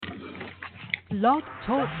Blog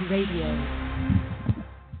Talk Radio.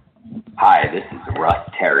 Hi, this is Russ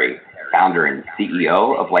Terry, founder and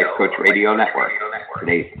CEO of Life Coach Radio Network.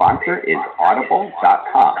 Today's sponsor is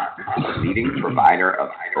Audible.com, the leading provider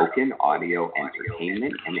of spoken audio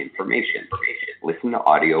entertainment and information. Listen to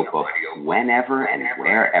audiobooks whenever and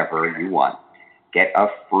wherever you want. Get a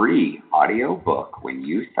free audiobook when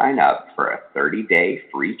you sign up for a 30-day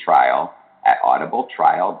free trial at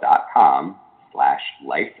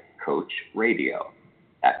audibletrial.com/lifecoachradio.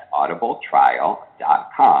 That's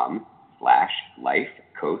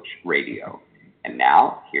audibletrial.com/lifecoachradio. And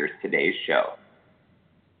now, here's today's show.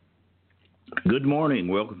 Good morning.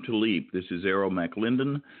 Welcome to LEAP. This is Errol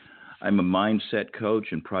McLendon. I'm a mindset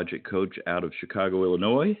coach and project coach out of Chicago,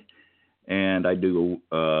 Illinois. And I do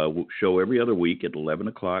a show every other week at 11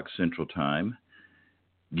 o'clock Central Time,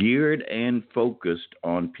 geared and focused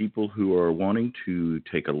on people who are wanting to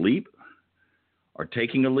take a leap, are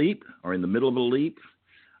taking a leap, or in the middle of a leap.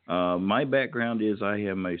 My background is I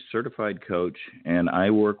am a certified coach, and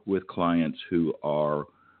I work with clients who are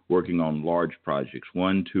working on large projects,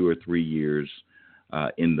 1, 2, or 3 years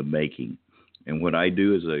in the making. And what I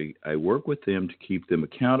do is I work with them to keep them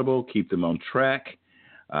accountable, keep them on track,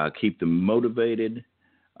 keep them motivated,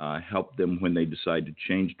 help them when they decide to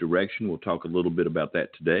change direction. We'll talk a little bit about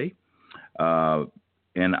that today.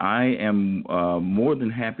 And I am more than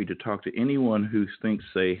happy to talk to anyone who thinks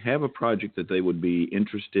they have a project that they would be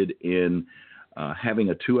interested in having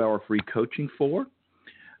a 2-hour free coaching for.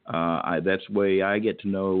 That's the way I get to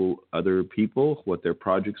know other people, what their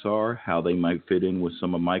projects are, how they might fit in with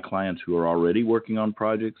some of my clients who are already working on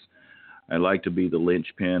projects. I like to be the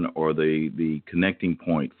linchpin or the connecting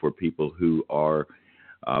point for people who are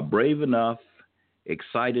brave enough,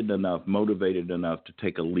 excited enough, motivated enough to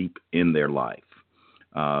take a leap in their life.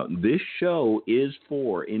 This show is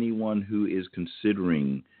for anyone who is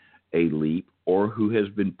considering a leap or who has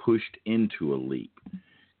been pushed into a leap.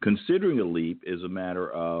 Considering a leap is a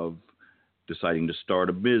matter of deciding to start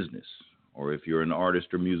a business, or if you're an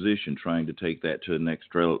artist or musician trying to take that to the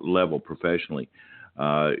next level professionally.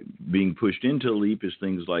 Being pushed into a leap is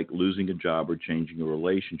things like losing a job or changing a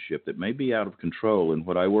relationship that may be out of control. And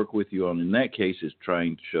what I work with you on in that case is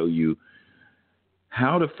trying to show you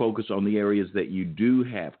how to focus on the areas that you do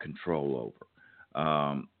have control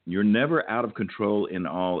over. You're never out of control in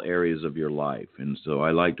all areas of your life. And so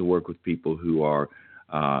I like to work with people who are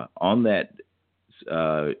on that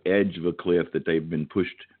edge of a cliff, that they've been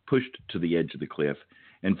pushed to the edge of the cliff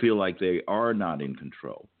and feel like they are not in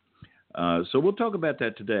control. So we'll talk about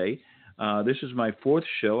that today. This is my 4th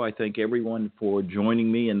show. I thank everyone for joining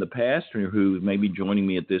me in the past or who may be joining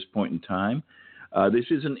me at this point in time.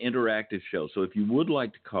 This is an interactive show, so if you would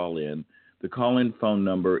like to call in, the call-in phone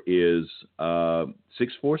number is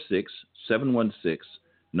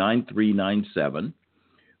 646-716-9397.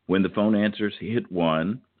 When the phone answers, hit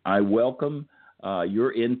 1. I welcome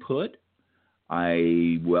your input.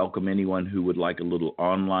 I welcome anyone who would like a little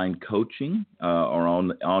online coaching or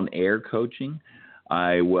on-air coaching.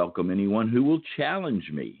 I welcome anyone who will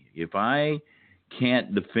challenge me. If I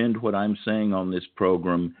can't defend what I'm saying on this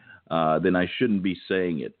program, then I shouldn't be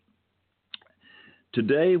saying it.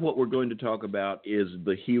 Today, what we're going to talk about is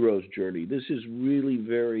the hero's journey. This is really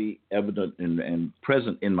very evident and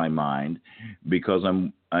present in my mind because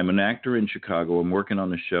I'm an actor in Chicago. I'm working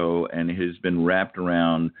on a show, and it has been wrapped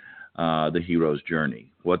around the hero's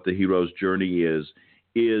journey. What the hero's journey is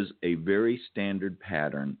a very standard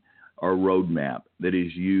pattern or roadmap that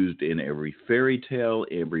is used in every fairy tale,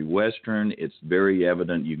 every Western. It's very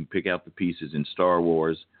evident. You can pick out the pieces in Star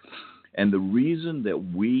Wars. And the reason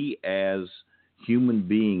that we as human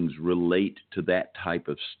beings relate to that type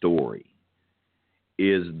of story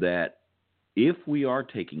is that if we are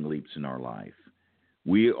taking leaps in our life,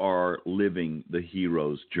 we are living the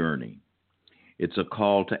hero's journey. It's a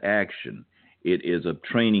call to action. It is a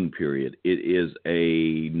training period. It is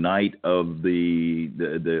a night of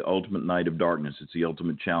the ultimate night of darkness. It's the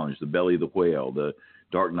ultimate challenge, the belly of the whale, the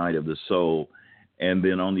dark night of the soul. And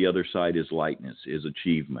then on the other side is lightness, is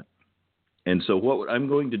achievement. And so what I'm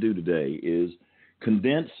going to do today is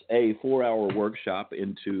condense a 4-hour workshop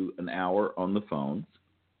into an hour on the phone.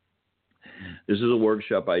 This is a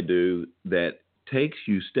workshop I do that takes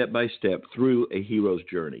you step by step through a hero's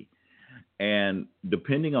journey. And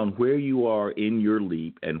depending on where you are in your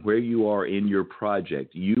leap and where you are in your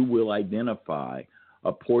project, you will identify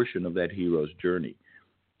a portion of that hero's journey.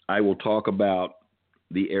 I will talk about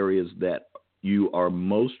the areas that you are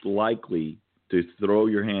most likely to throw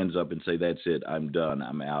your hands up and say, that's it, I'm done,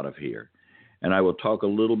 I'm out of here. and I will talk a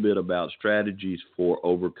little bit about strategies for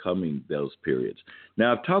overcoming those periods.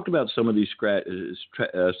 Now, I've talked about some of these strategies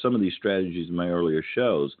in my earlier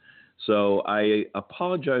shows, so I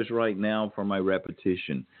apologize right now for my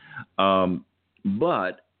repetition.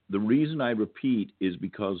 But the reason I repeat is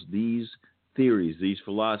because these theories, these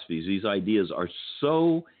philosophies, these ideas are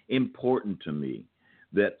so important to me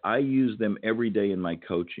that I use them every day in my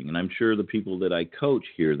coaching. And I'm sure the people that I coach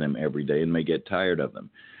hear them every day and may get tired of them.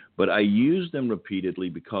 But I use them repeatedly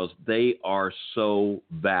because they are so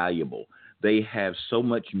valuable. They have so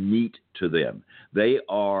much meat to them. They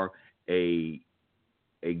are a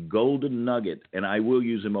golden nugget, and I will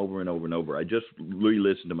use them over and over and over. I just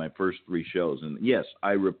re-listened to my first 3 shows, and yes,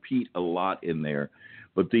 I repeat a lot in there,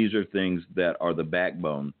 but these are things that are the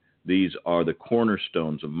backbone. These are the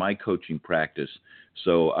cornerstones of my coaching practice,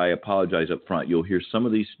 so I apologize up front. You'll hear some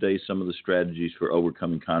of these today, some of the strategies for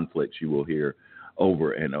overcoming conflicts you will hear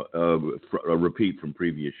over and repeat from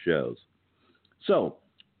previous shows. So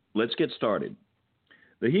let's get started.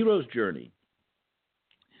 The hero's journey.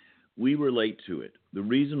 We relate to it. The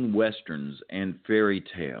reason Westerns and fairy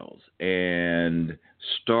tales and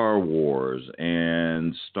Star Wars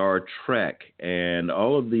and Star Trek and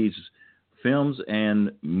all of these films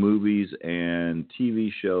and movies and TV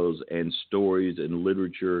shows and stories and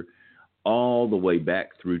literature all the way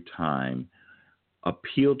back through time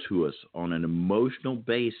appeal to us on an emotional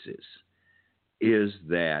basis is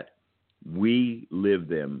that we live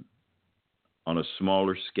them on a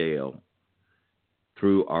smaller scale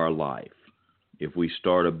through our life. If we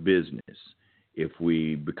start a business, if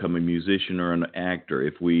we become a musician or an actor,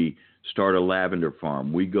 if we start a lavender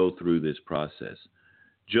farm, we go through this process.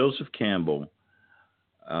 Joseph Campbell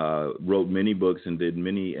wrote many books and did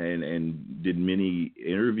many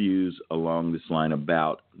interviews along this line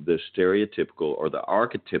about the stereotypical or the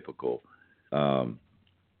archetypical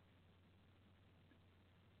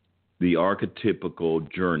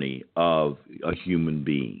journey of a human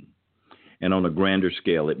being. And on a grander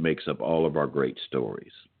scale, it makes up all of our great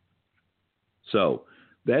stories. So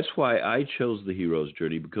that's why I chose the hero's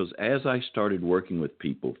journey, because as I started working with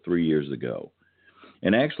people 3 years ago,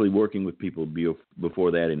 and actually working with people before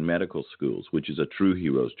that in medical schools, which is a true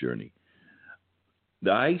hero's journey,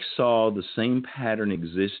 I saw the same pattern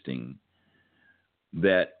existing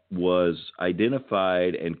that was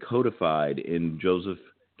identified and codified in Joseph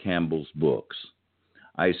Campbell's books.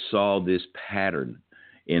 I saw this pattern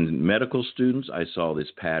in medical students. I saw this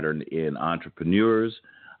pattern in entrepreneurs.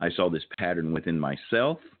 I saw this pattern within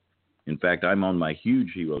myself. In fact, I'm on my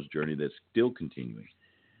huge hero's journey that's still continuing.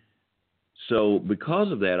 So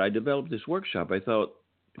because of that, I developed this workshop. I thought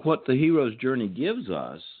what the hero's journey gives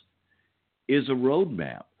us is a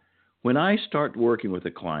roadmap. When I start working with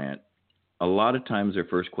a client, a lot of times their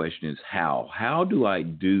first question is how? How do I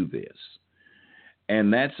do this?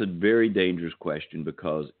 And that's a very dangerous question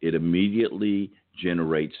because it immediately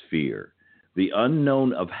generates fear. The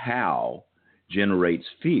unknown of how generates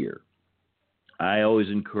fear. I always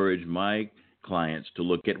encourage my clients to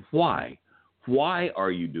look at why. Why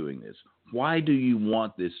are you doing this? Why do you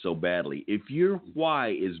want this so badly? If your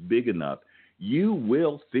why is big enough, you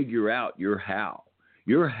will figure out your how.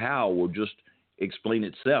 Your how will just explain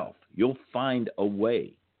itself. You'll find a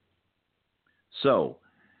way. So,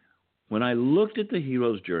 when I looked at the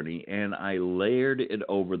hero's journey and I layered it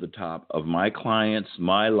over the top of my clients,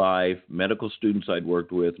 my life, medical students I'd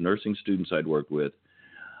worked with, nursing students I'd worked with,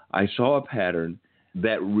 I saw a pattern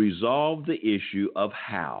that resolved the issue of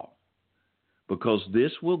how. Because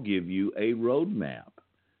this will give you a roadmap.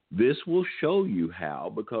 This will show you how,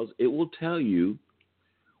 because it will tell you,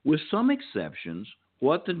 with some exceptions,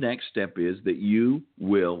 what the next step is that you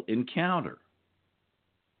will encounter.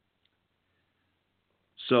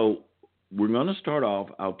 So we're going to start off.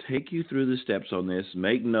 I'll take you through the steps on this.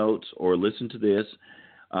 Make notes or listen to this.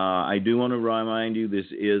 I do want to remind you this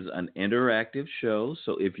is an interactive show,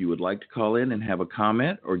 so if you would like to call in and have a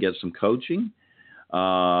comment or get some coaching,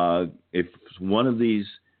 if one of these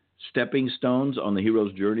stepping stones on the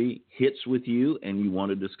hero's journey hits with you and you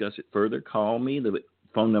want to discuss it further, call me. The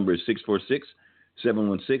phone number is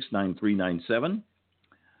 646-716-9397.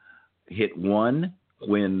 Hit 1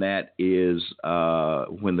 when that is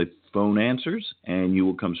when the phone answers, and you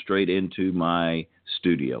will come straight into my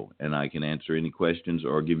studio, and I can answer any questions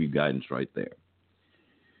or give you guidance right there.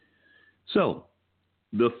 So,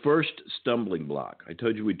 the first stumbling block. I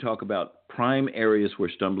told you we'd talk about prime areas where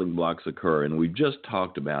stumbling blocks occur, and we've just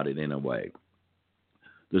talked about it in a way.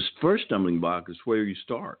 This first stumbling block is where you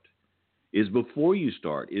start, is before you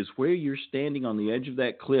start, is where you're standing on the edge of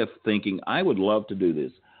that cliff thinking, I would love to do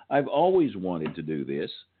this. I've always wanted to do this,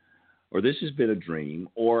 or this has been a dream,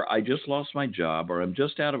 or I just lost my job, or I'm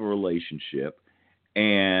just out of a relationship,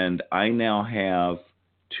 and I now have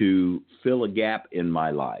to fill a gap in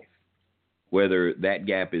my life. Whether that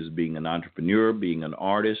gap is being an entrepreneur, being an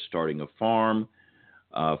artist, starting a farm,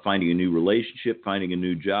 finding a new relationship, finding a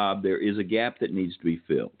new job, there is a gap that needs to be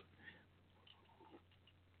filled.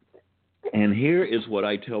 And here is what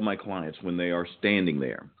I tell my clients when they are standing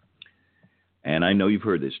there. And I know you've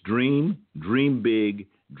heard this. Dream big,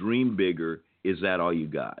 dream bigger. Is that all you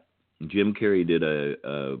got? Jim Carrey did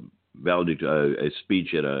a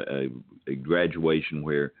speech at a graduation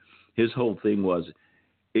where his whole thing was,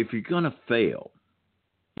 if you're going to fail,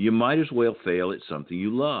 you might as well fail at something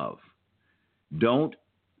you love. Don't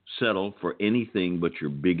settle for anything but your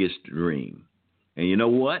biggest dream. And you know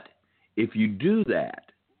what? If you do that,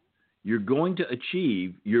 you're going to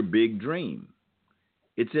achieve your big dream.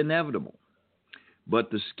 It's inevitable. But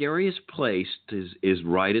the scariest place is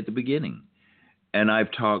right at the beginning. And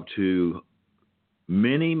I've talked to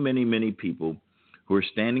many, many, many people who are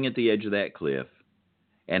standing at the edge of that cliff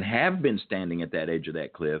and have been standing at that edge of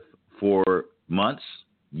that cliff for months,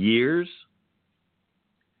 years.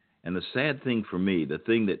 And the sad thing for me, the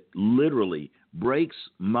thing that literally breaks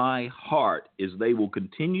my heart, is they will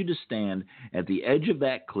continue to stand at the edge of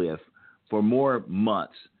that cliff for more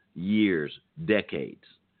months, years, decades,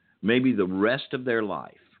 maybe the rest of their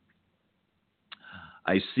life.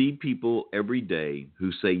 I see people every day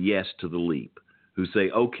who say yes to the leap, who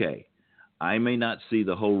say, okay, I may not see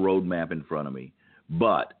the whole roadmap in front of me,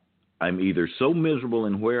 but I'm either so miserable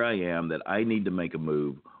in where I am that I need to make a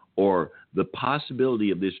move, or the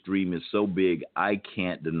possibility of this dream is so big I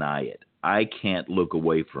can't deny it. I can't look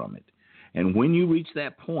away from it. And when you reach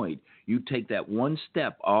that point, you take that one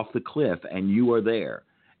step off the cliff and you are there,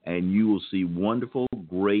 and you will see wonderful,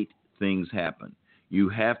 great things happen. You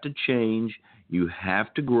have to change. You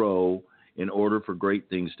have to grow in order for great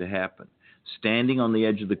things to happen. Standing on the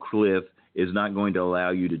edge of the cliff is not going to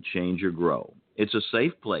allow you to change or grow. It's a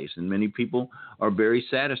safe place, and many people are very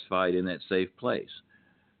satisfied in that safe place.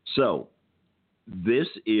 So this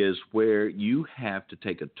is where you have to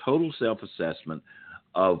take a total self-assessment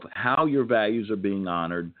of how your values are being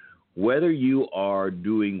honored, whether you are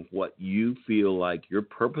doing what you feel like your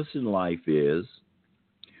purpose in life is,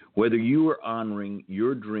 whether you are honoring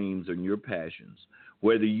your dreams and your passions,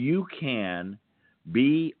 whether you can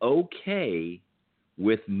be okay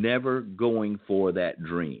with never going for that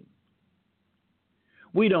dream.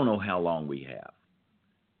 We don't know how long we have.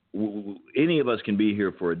 Any of us can be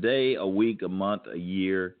here for a day, a week, a month, a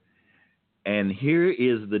year. And here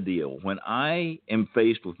is the deal. When I am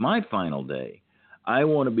faced with my final day, I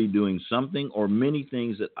want to be doing something or many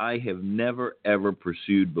things that I have never, ever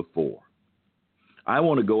pursued before. I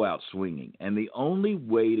want to go out swinging. And the only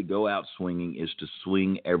way to go out swinging is to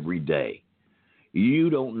swing every day. You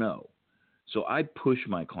don't know. So I push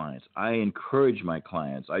my clients. I encourage my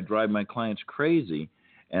clients. I drive my clients crazy.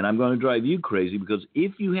 And I'm going to drive you crazy, because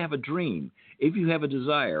if you have a dream, if you have a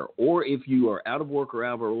desire, or if you are out of work or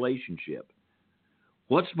out of a relationship,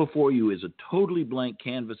 what's before you is a totally blank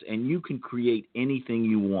canvas, and you can create anything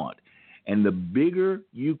you want. And the bigger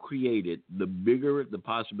you create it, the bigger the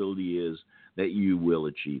possibility is that you will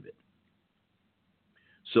achieve it.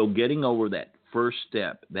 So getting over that first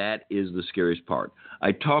step, that is the scariest part.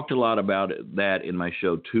 I talked a lot about that in my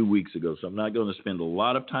show 2 weeks ago, so I'm not going to spend a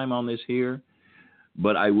lot of time on this here.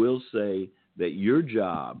 But I will say that your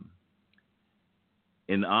job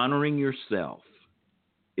in honoring yourself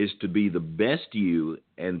is to be the best you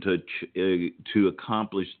and to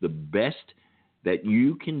accomplish the best that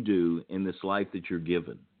you can do in this life that you're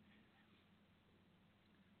given.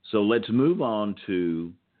 So let's move on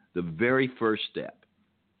to the very first step.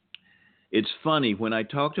 It's funny, when I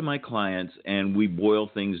talk to my clients and we boil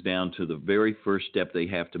things down to the very first step they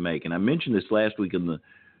have to make, and I mentioned this last week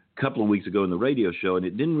couple of weeks ago in the radio show, and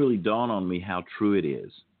it didn't really dawn on me how true it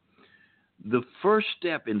is. The first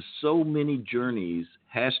step in so many journeys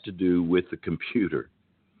has to do with the computer.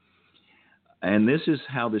 And this is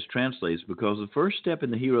how this translates, because the first step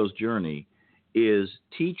in the hero's journey is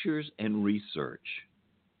teachers and research.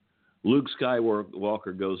 Luke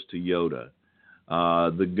Skywalker goes to Yoda.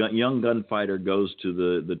 The young gunfighter goes to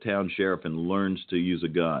the town sheriff and learns to use a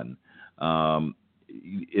gun.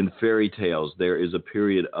 In fairy tales, there is a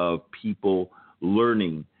period of people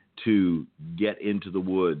learning to get into the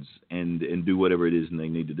woods and do whatever it is they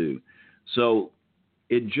need to do. So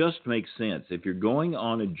it just makes sense. If you're going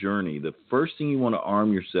on a journey, the first thing you want to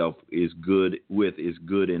arm yourself is good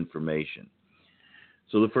information.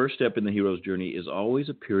 So the first step in the hero's journey is always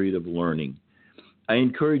a period of learning. I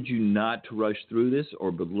encourage you not to rush through this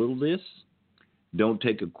or belittle this. Don't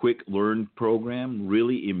take a quick learn program.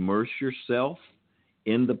 Really immerse yourself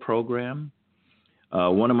in the program.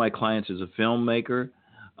 One of my clients is a filmmaker.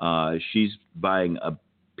 She's buying a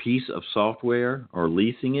piece of software or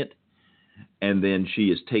leasing it, and then she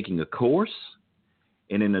is taking a course.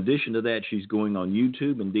 And in addition to that, she's going on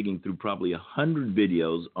YouTube and digging through probably 100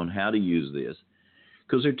 videos on how to use this.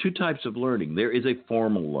 Because there are two types of learning. There is a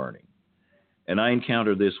formal learning. And I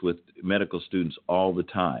encounter this with medical students all the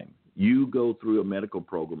time. You go through a medical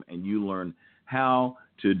program and you learn how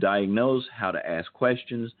to diagnose, how to ask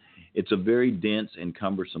questions. It's a very dense and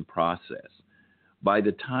cumbersome process. By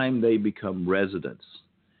the time they become residents,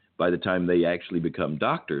 by the time they actually become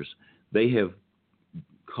doctors, they have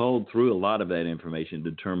culled through a lot of that information,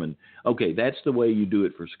 determined, okay, that's the way you do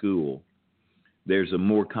it for school. There's a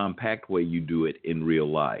more compact way you do it in real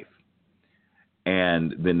life.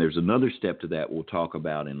 And then there's another step to that we'll talk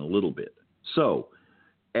about in a little bit. So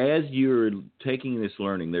as you're taking this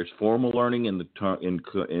learning, there's formal learning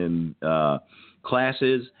in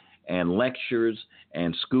classes and lectures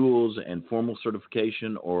and schools and formal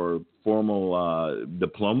certification or formal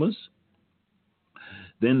diplomas.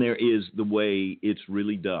 Then there is the way it's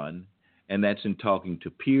really done, and that's in talking to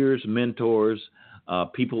peers, mentors,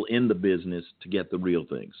 people in the business to get the real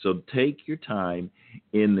thing. So take your time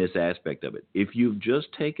in this aspect of it. If you've just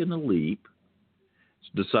taken a leap,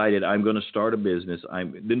 decided I'm going to start a business,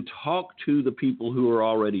 then talk to the people who are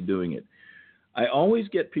already doing it. I always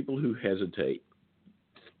get people who hesitate.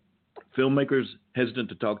 Filmmakers hesitant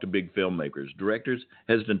to talk to big filmmakers. Directors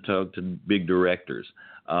hesitant to talk to big directors.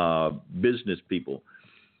 Business people.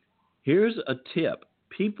 Here's a tip.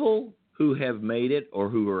 People who have made it or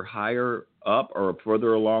who are higher up or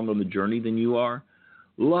further along on the journey than you are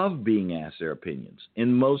love being asked their opinions.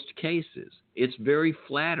 In most cases, it's very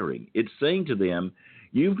flattering. It's saying to them,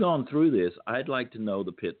 you've gone through this. I'd like to know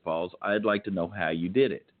the pitfalls. I'd like to know how you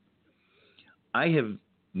did it. I have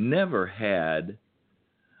never had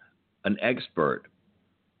an expert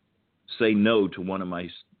say no to one of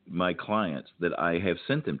my clients that I have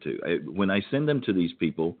sent them to. When I send them to these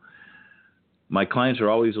people, my clients are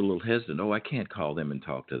always a little hesitant. Oh, I can't call them and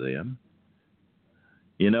talk to them.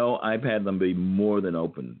 You know, I've had them be more than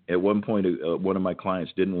open. At one point, one of my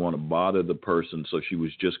clients didn't want to bother the person, so she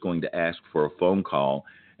was just going to ask for a phone call.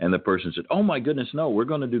 And the person said, oh, my goodness, no, we're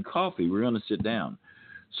going to do coffee. We're going to sit down.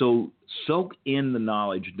 So soak in the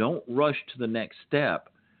knowledge. Don't rush to the next step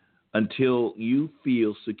until you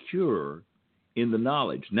feel secure in the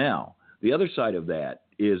knowledge. Now, the other side of that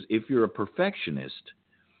is if you're a perfectionist,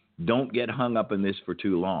 don't get hung up in this for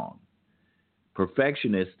too long.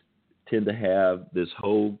 Perfectionists tend to have this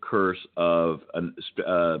whole curse of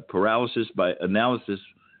paralysis by analysis,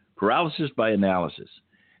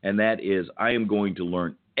 and that is I am going to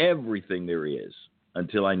learn everything there is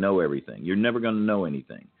until I know everything. You're never going to know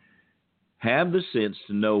anything. Have the sense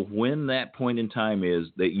to know when that point in time is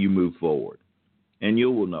that you move forward, and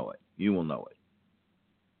you will know it. You will know it.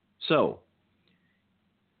 So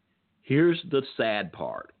here's the sad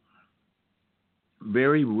part.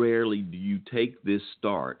 Very rarely do you take this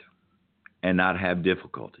start and not have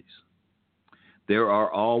difficulties. There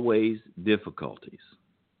are always difficulties.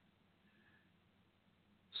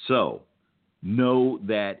 So know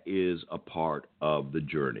that is a part of the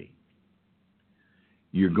journey.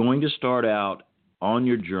 You're going to start out on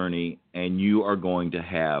your journey and you are going to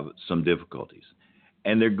have some difficulties.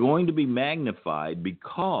 And they're going to be magnified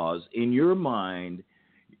because in your mind,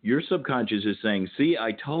 your subconscious is saying, see,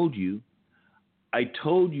 I told you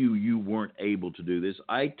you weren't able to do this.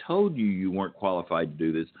 I told you weren't qualified to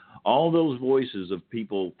do this. All those voices of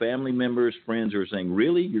people, family members, friends who are saying,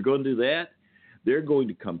 really, you're going to do that? They're going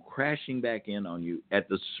to come crashing back in on you at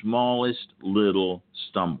the smallest little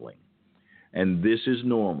stumbling. And this is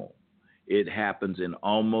normal. It happens in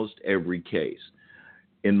almost every case.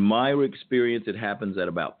 In my experience, it happens at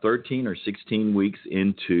about 13 or 16 weeks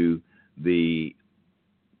into the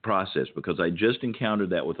process because I just encountered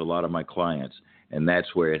that with a lot of my clients, and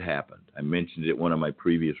that's where it happened. I mentioned it at one of my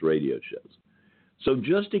previous radio shows. So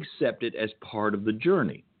just accept it as part of the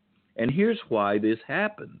journey. And here's why this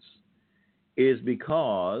happens, is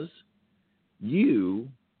because you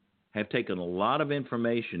have taken a lot of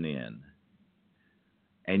information in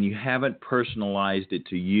and you haven't personalized it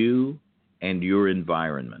to you and your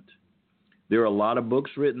environment. There are a lot of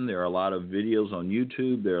books written. There are a lot of videos on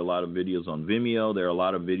YouTube. There are a lot of videos on Vimeo. There are a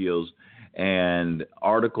lot of videos and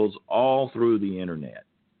articles all through the internet.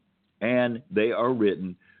 And they are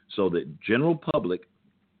written so that general public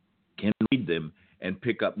can read them and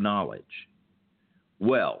pick up knowledge.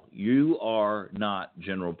 Well, you are not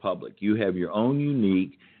general public. You have your own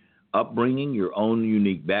unique upbringing, your own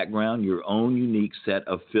unique background, your own unique set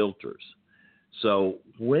of filters. So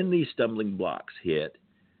when these stumbling blocks hit,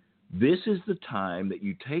 this is the time that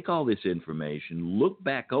you take all this information, look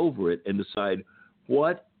back over it, and decide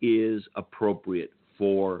what is appropriate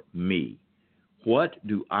for me. What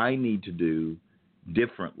do I need to do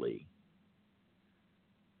differently?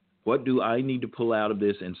 What do I need to pull out of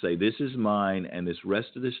this and say, this is mine, and the rest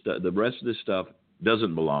of this stuff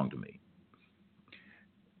doesn't belong to me?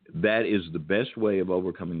 That is the best way of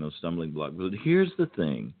overcoming those stumbling blocks. But here's the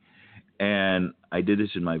thing, and I did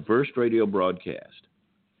this in my first radio broadcast.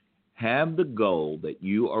 Have the goal that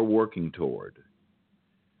you are working toward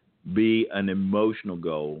be an emotional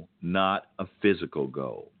goal, not a physical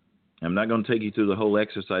goal. I'm not going to take you through the whole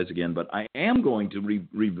exercise again, but I am going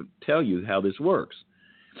to tell you how this works.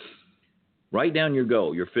 Write down your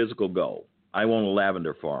goal, your physical goal. I want a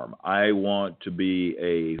lavender farm. I want to be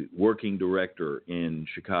a working director in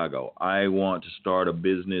Chicago. I want to start a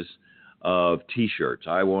business of T-shirts.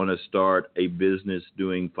 I want to start a business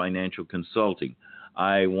doing financial consulting.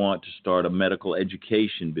 I want to start a medical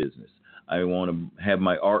education business. I want to have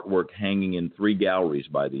my artwork hanging in 3 galleries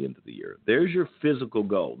by the end of the year. There's your physical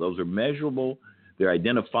goal. Those are measurable. They're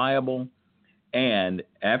identifiable. And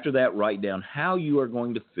after that, write down how you are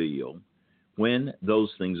going to feel when those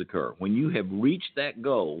things occur. When you have reached that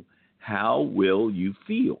goal, how will you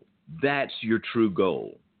feel? That's your true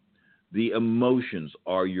goal. The emotions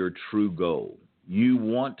are your true goal. You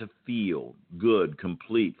want to feel good,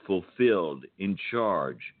 complete, fulfilled, in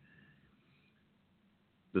charge.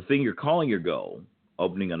 The thing you're calling your goal,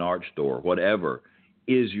 opening an art store, whatever,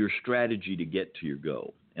 is your strategy to get to your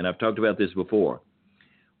goal. And I've talked about this before.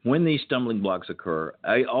 When these stumbling blocks occur,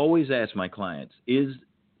 I always ask my clients, is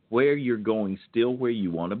where you're going still where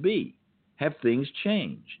you want to be? Have things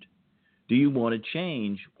changed? Do you want to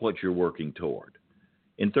change what you're working toward?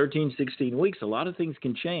 In 13, 16 weeks, a lot of things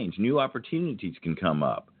can change. New opportunities can come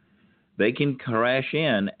up. They can crash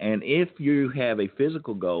in, and if you have a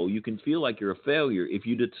physical goal, you can feel like you're a failure if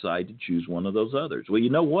you decide to choose one of those others. Well,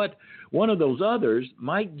 you know what? One of those others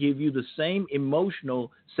might give you the same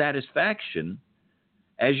emotional satisfaction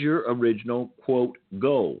as your original, quote,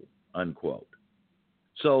 goal, unquote.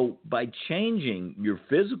 So by changing your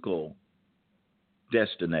physical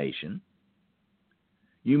destination,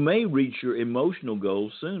 you may reach your emotional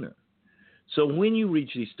goal sooner. So when you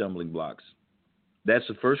reach these stumbling blocks, that's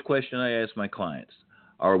the first question I ask my clients.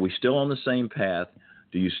 Are we still on the same path?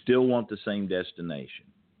 Do you still want the same destination?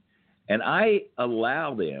 And I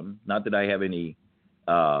allow them, not that I have any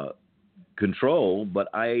control, but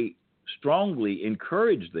I strongly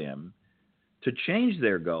encourage them to change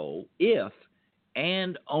their goal if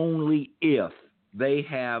and only if they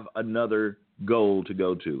have another goal to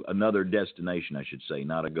go to, another destination, I should say,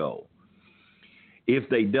 not a goal. If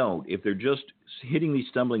they don't, if they're just hitting these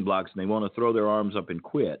stumbling blocks and they want to throw their arms up and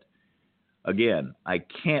quit, again, I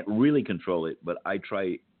can't really control it, but I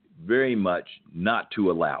try very much not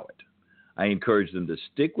to allow it. I encourage them to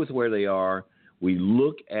stick with where they are. We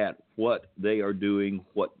look at what they are doing,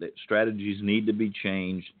 what the strategies need to be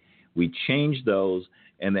changed. We change those,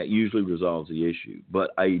 and that usually resolves the issue.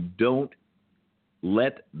 But I don't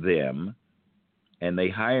let them, and they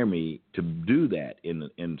hire me to do that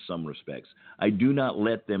in some respects, I do not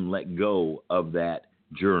let them let go of that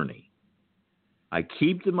journey. I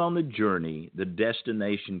keep them on the journey. The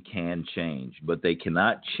destination can change, but they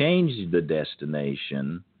cannot change the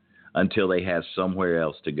destination until they have somewhere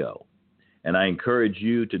else to go. And I encourage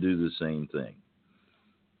you to do the same thing.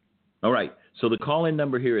 All right, so the call-in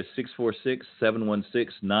number here is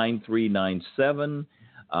 646-716-9397.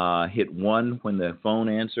 Hit 1 when the phone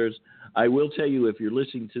answers. I will tell you, if you're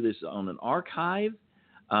listening to this on an archive,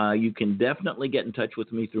 you can definitely get in touch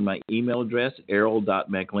with me through my email address,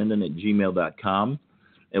 errol.mclendon@gmail.com.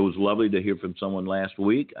 It was lovely to hear from someone last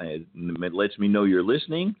week. It lets me know you're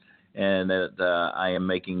listening and that I am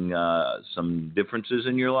making some differences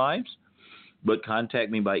in your lives. But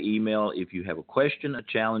contact me by email if you have a question, a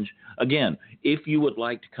challenge. Again, if you would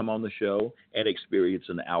like to come on the show and experience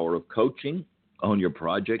an hour of coaching on your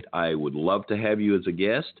project, I would love to have you as a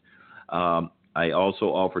guest. I also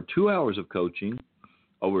offer 2 hours of coaching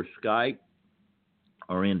over Skype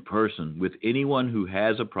or in person with anyone who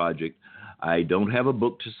has a project. I don't have a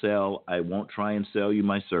book to sell. I won't try and sell you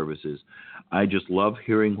my services. I just love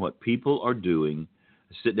hearing what people are doing.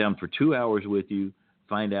 I sit down for 2 hours with you,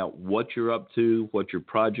 find out what you're up to, what your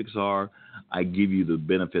projects are. I give you the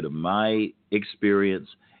benefit of my experience.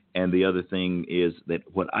 And the other thing is that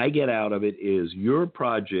what I get out of it is your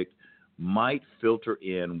project might filter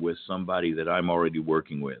in with somebody that I'm already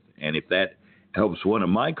working with. And if that helps one of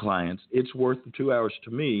my clients, it's worth the 2 hours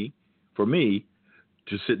to me for me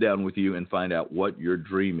to sit down with you and find out what your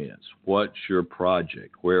dream is. What's your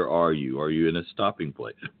project? Where are you? Are you in a stopping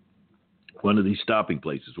place? One of these stopping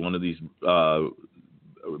places, one of these roadblocks.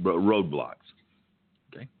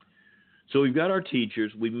 Okay. So we've got our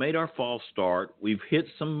teachers. We've made our false start. We've hit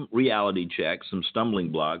some reality checks, some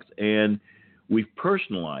stumbling blocks, and we've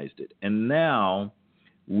personalized it. And now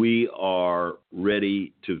we are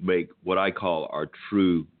ready to make what I call our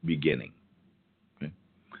true beginning. Okay?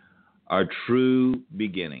 Our true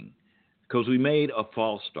beginning. Because we made a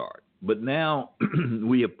false start. But now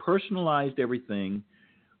we have personalized everything.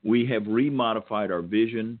 We have remodified our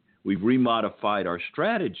vision. We've remodified our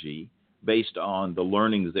strategy based on the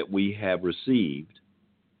learnings that we have received.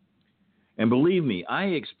 And believe me, I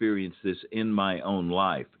experienced this in my own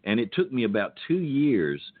life, and it took me about 2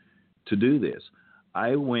 years to do this.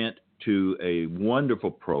 I went to a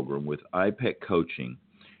wonderful program with IPEC Coaching.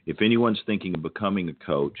 If anyone's thinking of becoming a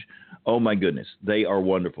coach, oh my goodness, they are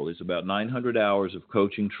wonderful. It's about 900 hours of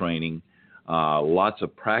coaching training, lots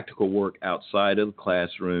of practical work outside of the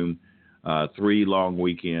classroom, 3 long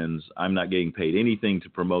weekends. I'm not getting paid anything to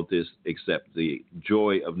promote this except the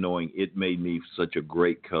joy of knowing it made me such a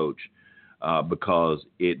great coach because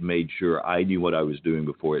it made sure I knew what I was doing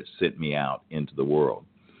before it sent me out into the world.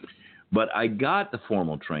 But I got the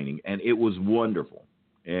formal training, and it was wonderful,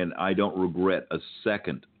 and I don't regret a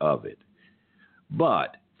second of it.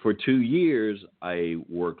 But for 2 years, I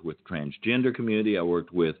worked with transgender community. I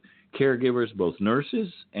worked with caregivers, both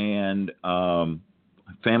nurses and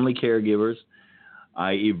family caregivers.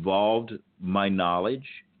 I evolved my knowledge.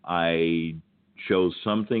 I chose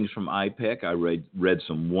some things from IPEC. I read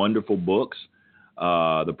some wonderful books,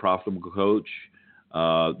 The Profitable Coach,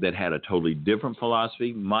 that had a totally different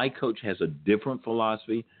philosophy. My coach has a different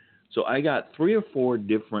philosophy. So I got 3 or 4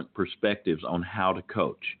 different perspectives on how to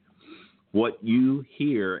coach. What you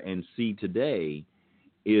hear and see today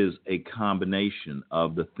is a combination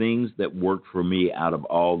of the things that worked for me out of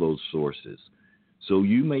all those sources. So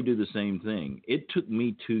you may do the same thing. It took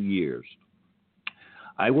me 2 years.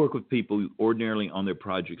 I work with people ordinarily on their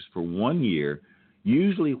projects for 1 year.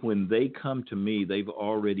 Usually when they come to me, they've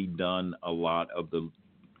already done a lot of the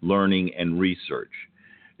learning and research.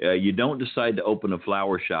 You don't decide to open a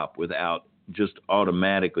flower shop without just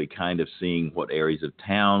automatically kind of seeing what areas of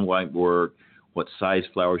town might work, what size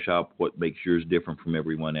flower shop, what makes yours different from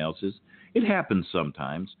everyone else's. It happens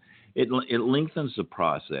sometimes. It lengthens the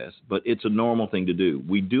process, but it's a normal thing to do.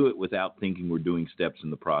 We do it without thinking we're doing steps in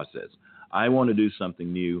the process. I want to do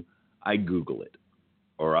something new. I Google it,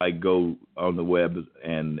 or I go on the web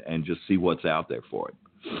and just see what's out there for it.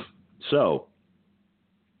 So,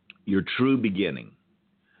 your true beginning.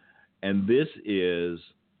 And this is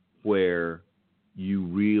where you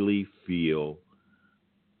really feel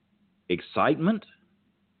excitement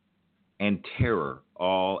and terror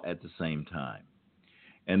all at the same time.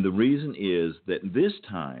 And the reason is that this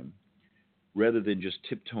time, rather than just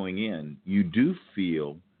tiptoeing in, you do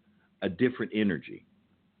feel a different energy.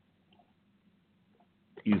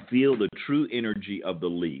 You feel the true energy of the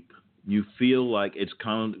leap. You feel like it's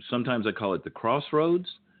sometimes I call it the crossroads.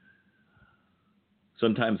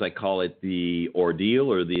 Sometimes I call it the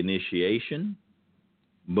ordeal or the initiation.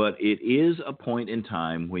 But it is a point in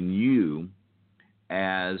time when you,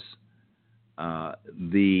 as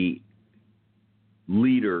the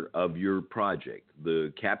leader of your project,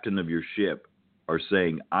 the captain of your ship, are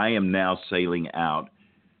saying, I am now sailing out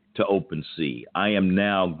to open sea. I am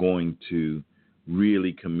now going to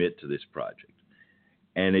really commit to this project.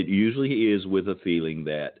 And it usually is with a feeling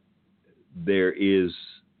that there is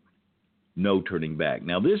no turning back.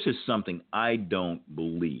 Now, this is something I don't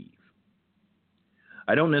believe.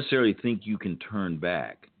 I don't necessarily think you can turn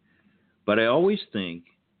back, but I always think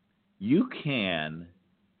you can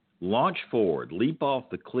launch forward, leap off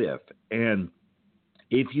the cliff, and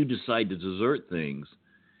if you decide to desert things,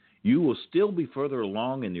 you will still be further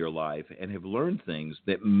along in your life and have learned things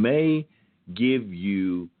that may give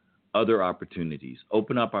you other opportunities,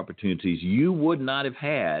 open up opportunities you would not have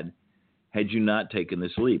had you not taken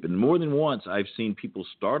this leap. And more than once, I've seen people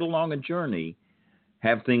start along a journey,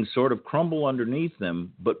 have things sort of crumble underneath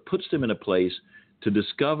them, but puts them in a place to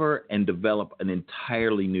discover and develop an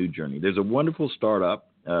entirely new journey. There's a wonderful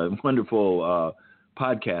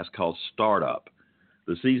podcast called Startup.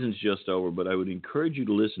 The season's just over, but I would encourage you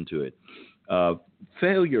to listen to it.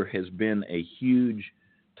 Failure has been a huge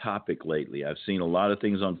topic lately. I've seen a lot of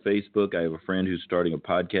things on Facebook. I have a friend who's starting a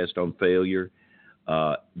podcast on failure.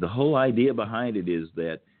 The whole idea behind it is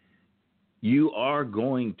that you are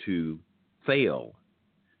going to fail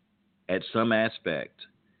at some aspect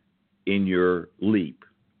in your leap.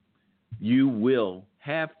 You will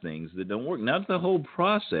have things that don't work. Not the whole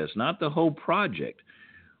process, not the whole project,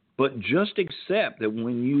 but just accept that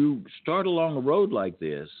when you start along a road like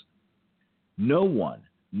this, no one,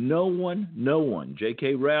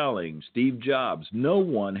 J.K. Rowling, Steve Jobs, no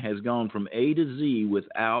one has gone from A to Z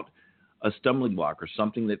without a stumbling block or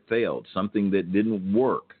something that failed, something that didn't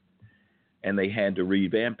work, and they had to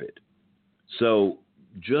revamp it. So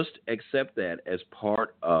just accept that as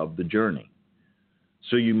part of the journey.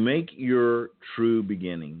 So you make your true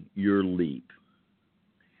beginning, your leap.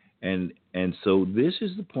 And so this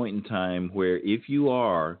is the point in time where if you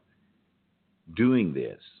are doing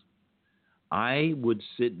this, I would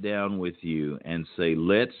sit down with you and say,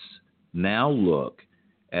 let's now look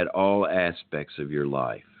at all aspects of your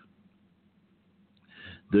life.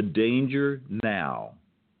 The danger now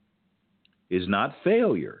is not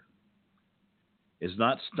failure, is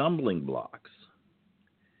not stumbling blocks.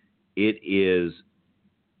 It is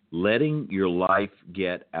letting your life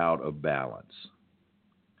get out of balance.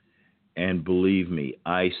 And believe me,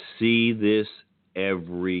 I see this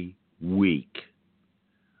every week.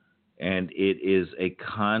 And it is a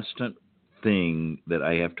constant thing that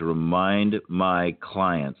I have to remind my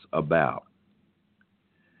clients about.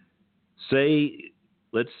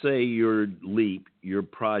 Let's say your leap, your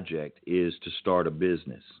project is to start a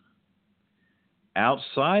business.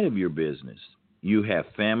 Outside of your business, you have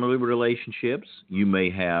family relationships. You may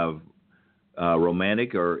have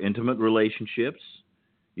romantic or intimate relationships.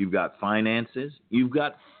 You've got finances. You've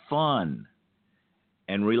got fun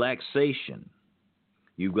and relaxation.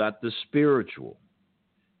 You've got the spiritual.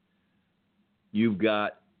 You've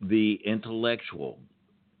got the intellectual.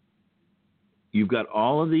 You've got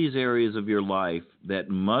all of these areas of your life that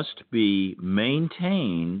must be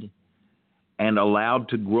maintained and allowed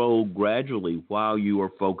to grow gradually while you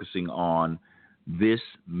are focusing on this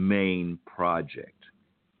main project.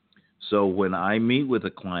 So when I meet with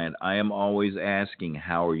a client, I am always asking,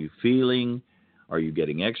 how are you feeling? Are you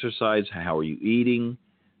getting exercise? How are you eating?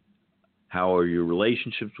 How are your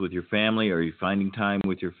relationships with your family? Are you finding time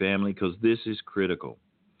with your family? Because this is critical.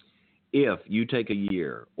 If you take a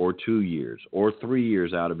year or 2 years or 3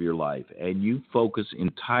 years out of your life and you focus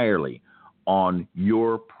entirely on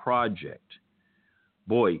your project,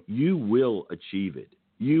 boy, you will achieve it.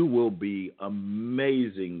 You will be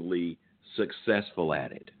amazingly successful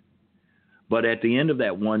at it. But at the end of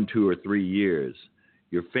that 1, 2, or 3 years,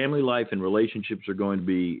 your family life and relationships are going to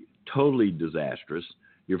be totally disastrous.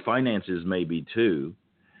 Your finances may be too.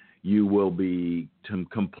 You will be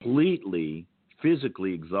completely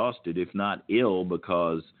physically exhausted, if not ill,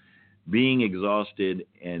 because being exhausted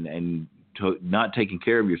and not taking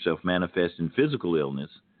care of yourself manifests in physical illness.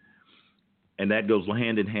 And that goes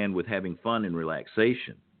hand in hand with having fun and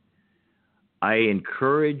relaxation. I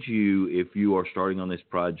encourage you, if you are starting on this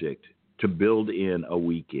project, to build in a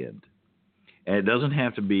weekend. And it doesn't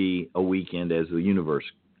have to be a weekend as the universe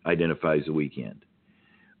identifies a weekend.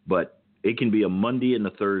 But it can be a Monday and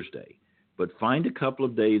a Thursday. But find a couple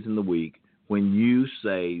of days in the week when you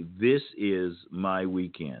say, this is my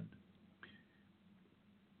weekend.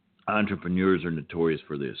 Entrepreneurs are notorious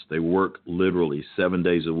for this. They work literally 7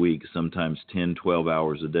 days a week, sometimes 10, 12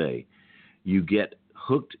 hours a day. You get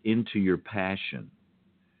hooked into your passion,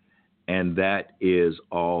 and that is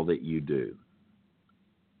all that you do.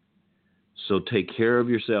 So take care of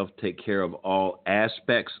yourself, take care of all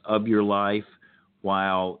aspects of your life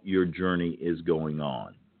while your journey is going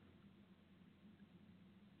on.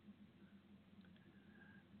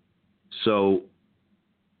 So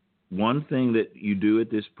one thing that you do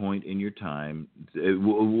at this point in your time,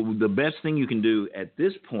 the best thing you can do at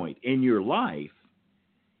this point in your life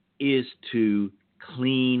is to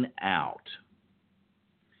clean out.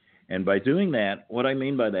 And by doing that, what I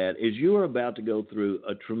mean by that is you are about to go through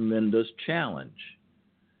a tremendous challenge.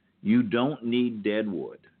 You don't need dead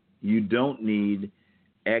wood. You don't need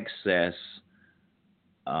excess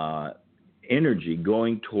energy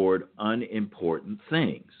going toward unimportant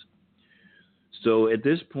things. So at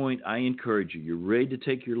this point, I encourage you. You're ready to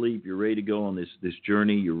take your leap. You're ready to go on this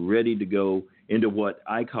journey. You're ready to go into what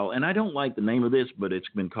I call, and I don't like the name of this, but it's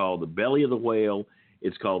been called the belly of the whale.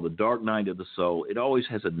 It's called the dark night of the soul. It always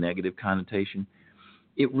has a negative connotation.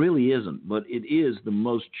 It really isn't, but it is the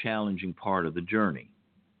most challenging part of the journey.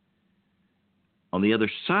 On the other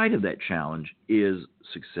side of that challenge is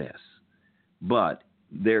success. But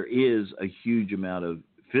there is a huge amount of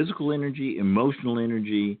physical energy, emotional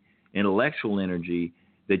energy, intellectual energy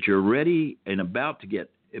that you're ready and about to get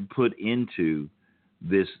put into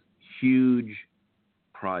this huge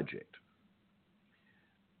project.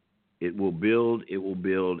 It will build,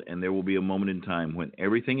 and there will be a moment in time when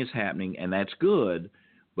everything is happening, and that's good,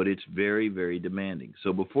 but it's very, very demanding.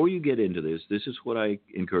 So before you get into this, this is what I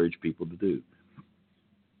encourage people to do.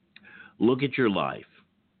 Look at your life,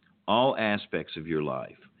 all aspects of your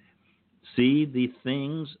life. See the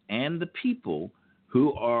things and the people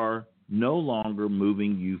who are no longer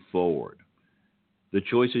moving you forward. The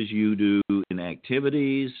choices you do in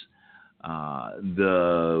activities,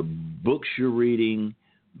 the books you're reading,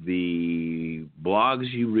 the blogs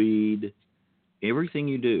you read, everything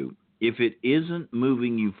you do. If it isn't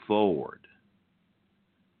moving you forward,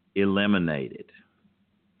 eliminate it.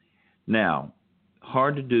 Now,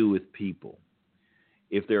 hard to do with people.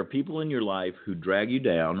 If there are people in your life who drag you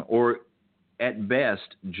down or at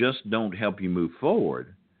best just don't help you move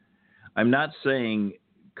forward, I'm not saying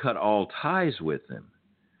cut all ties with them.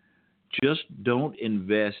 Just don't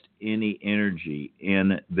invest any energy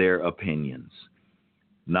in their opinions.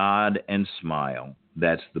 Nod and smile.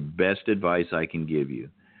 That's the best advice I can give you.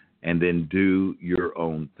 And then do your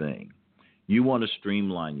own thing. You want to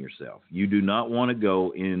streamline yourself. You do not want to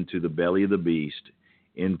go into the belly of the beast,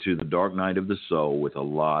 into the dark night of the soul with a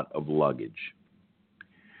lot of luggage.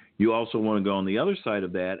 You also want to go on the other side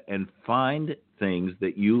of that and find things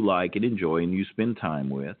that you like and enjoy and you spend time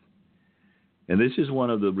with. And this is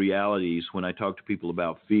one of the realities when I talk to people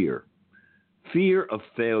about fear. Fear of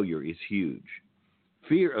failure is huge.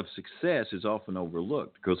 Fear of success is often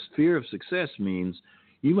overlooked because fear of success means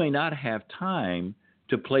you may not have time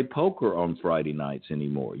to play poker on Friday nights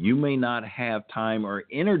anymore. You may not have time or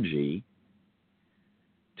energy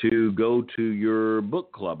to go to your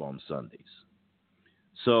book club on Sundays.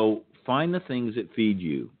 So find the things that feed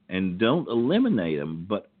you and don't eliminate them,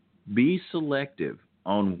 but be selective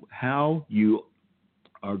on how you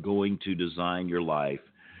are going to design your life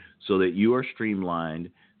so that you are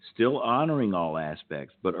streamlined, still honoring all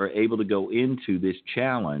aspects, but are able to go into this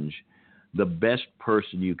challenge the best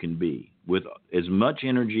person you can be with as much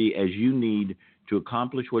energy as you need to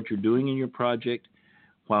accomplish what you're doing in your project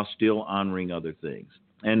while still honoring other things.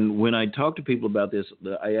 And when I talk to people about this,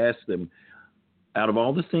 I ask them, out of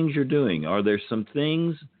all the things you're doing, are there some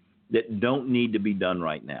things that don't need to be done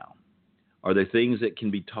right now? Are there things that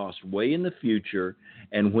can be tossed way in the future,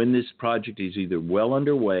 and when this project is either well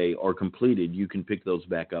underway or completed, you can pick those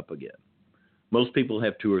back up again? Most people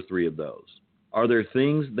have 2 or 3 of those. Are there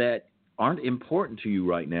things that aren't important to you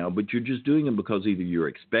right now, but you're just doing them because either you're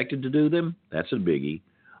expected to do them, that's a biggie,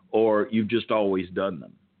 or you've just always done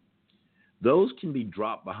them? Those can be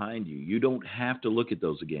dropped behind you. You don't have to look at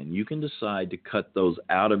those again. You can decide to cut those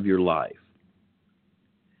out of your life.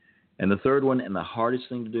 And the third one, and the hardest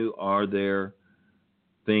thing to do, are there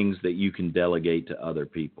things that you can delegate to other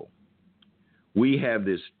people? We have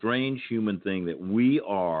this strange human thing that we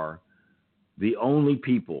are the only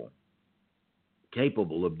people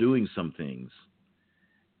capable of doing some things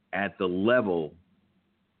at the level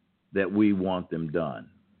that we want them done.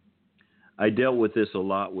 I dealt with this a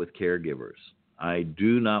lot with caregivers. I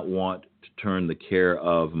do not want to turn the care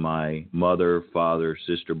of my mother, father,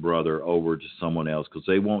 sister, brother over to someone else because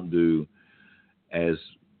they won't do as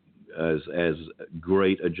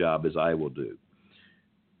great a job as I will do.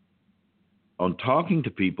 On talking to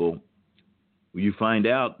people, you find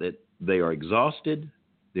out that they are exhausted,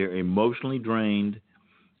 they're emotionally drained,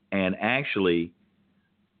 and actually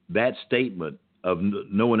that statement of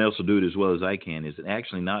no one else will do it as well as I can is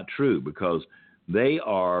actually not true because they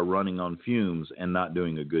are running on fumes and not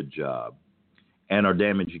doing a good job and are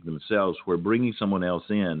damaging themselves, where bringing someone else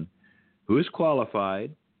in who is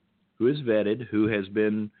qualified, who is vetted, who has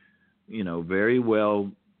been, very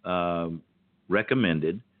well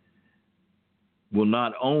recommended, will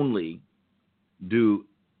not only do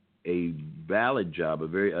a valid job,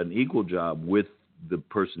 an equal job with the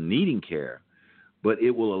person needing care, but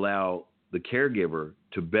it will allow the caregiver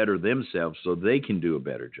to better themselves so they can do a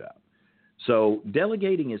better job. So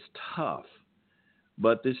delegating is tough,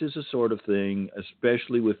 but this is a sort of thing,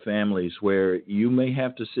 especially with families, where you may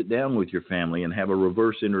have to sit down with your family and have a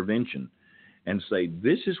reverse intervention and say,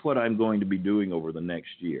 this is what I'm going to be doing over the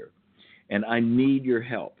next year, and I need your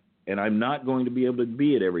help, and I'm not going to be able to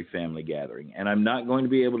be at every family gathering, and I'm not going to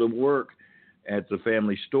be able to work at the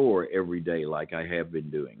family store every day like I have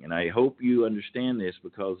been doing. And I hope you understand this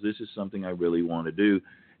because this is something I really want to do,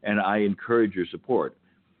 and I encourage your support.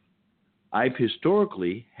 I've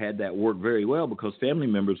historically had that work very well because family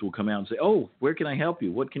members will come out and say, oh, where can I help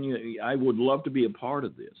you? I would love to be a part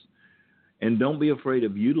of this. And don't be afraid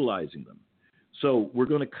of utilizing them. So we're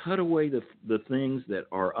going to cut away the things that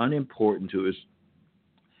are unimportant to us,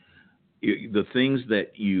 the things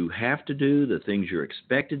that you have to do, the things you're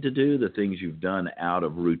expected to do, the things you've done out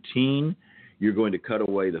of routine. You're going to cut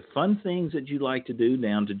away the fun things that you like to do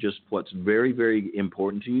down to just what's very, very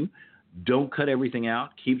important to you. Don't cut everything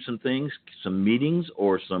out. Keep some things, some meetings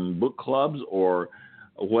or some book clubs or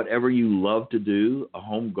whatever you love to do, a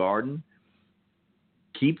home garden.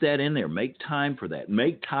 Keep that in there. Make time for that.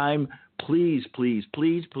 Make time, please, please,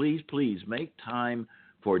 please, please, please, make time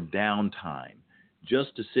for downtime.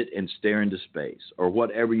 Just to sit and stare into space or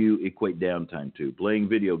whatever you equate downtime to, playing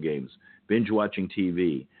video games, binge watching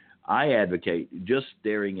TV. I advocate just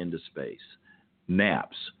staring into space.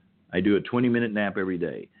 Naps. I do a 20-minute nap every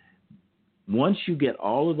day. Once you get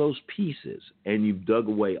all of those pieces and you've dug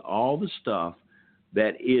away all the stuff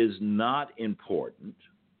that is not important,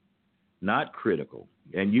 not critical,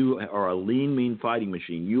 and you are a lean, mean fighting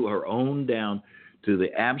machine, you are owned down to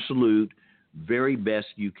the absolute very best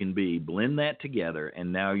you can be. Blend that together,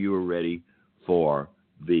 and now you are ready for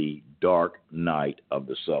the dark night of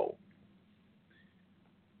the soul.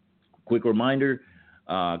 Quick reminder,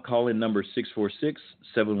 call in number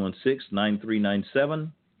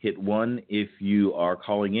 646-716-9397. Hit 1 if you are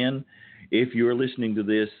calling in. If you're listening to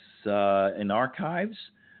this in archives,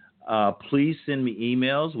 please send me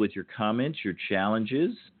emails with your comments, your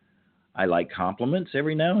challenges. I like compliments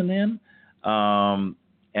every now and then.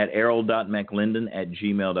 At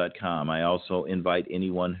errol.mclendon@gmail.com. I also invite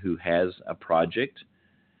anyone who has a project,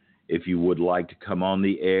 if you would like to come on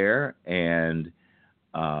the air and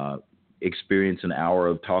experience an hour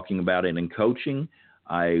of talking about it and coaching,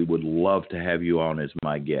 I would love to have you on as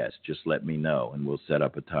my guest. Just let me know, and we'll set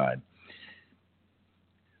up a time.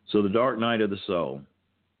 So the dark night of the soul,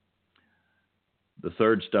 the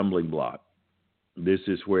third stumbling block. This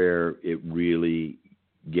is where it really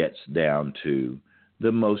gets down to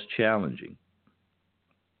the most challenging.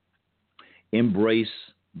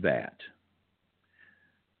 Embrace that.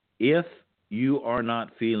 If you are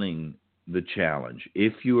not feeling the challenge,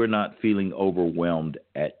 if you are not feeling overwhelmed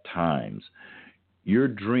at times, your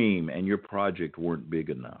dream and your project weren't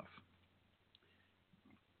big enough.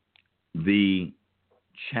 The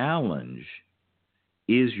challenge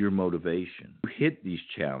is your motivation. Hit these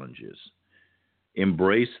challenges,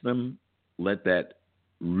 embrace them, let that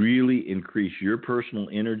really increase your personal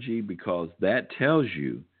energy, because that tells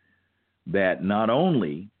you that not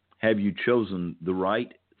only have you chosen the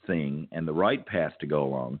right thing and the right path to go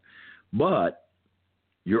along, but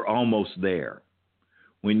you're almost there.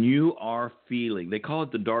 When you are feeling, they call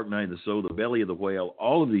it the dark night of the soul, the belly of the whale,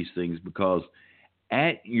 all of these things, because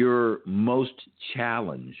at your most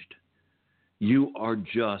challenged, you are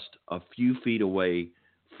just a few feet away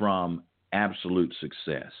from absolute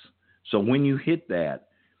success. So when you hit that,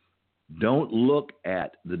 don't look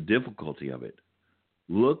at the difficulty of it.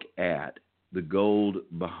 Look at the gold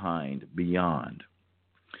beyond.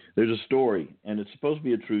 There's a story, and it's supposed to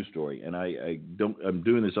be a true story, and I'm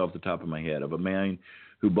doing this off the top of my head, of a man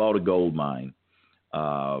who bought a gold mine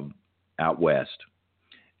out west,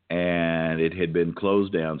 and it had been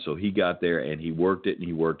closed down. So he got there and he worked it,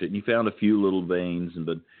 and he found a few little veins,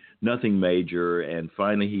 but nothing major. And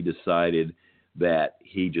finally, he decided that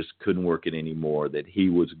he just couldn't work it anymore, that he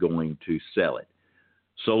was going to sell it.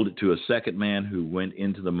 Sold it to a second man who went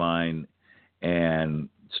into the mine and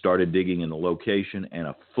started digging in the location, and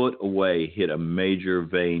a foot away hit a major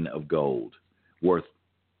vein of gold worth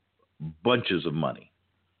bunches of money.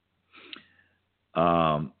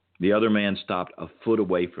 The other man stopped a foot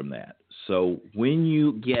away from that. So when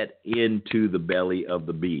you get into the belly of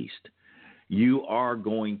the beast, you are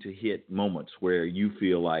going to hit moments where you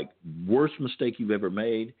feel like worst mistake you've ever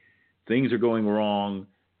made. Things are going wrong.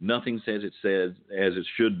 Nothing says it says as it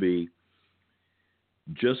should be.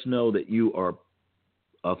 Just know that you are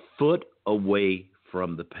a foot away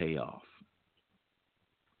from the payoff.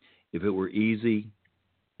 If it were easy,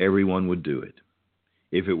 everyone would do it.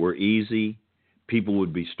 If it were easy, people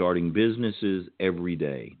would be starting businesses every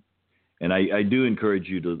day. And I do encourage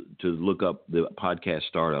you to look up the podcast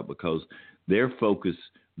Startup, because their focus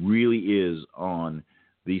really is on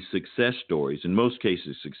the success stories, in most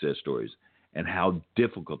cases success stories, and how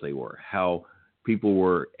difficult they were, how people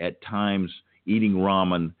were at times eating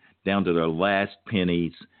ramen down to their last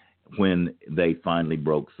pennies when they finally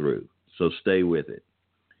broke through. So stay with it.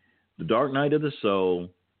 The dark night of the soul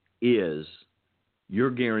is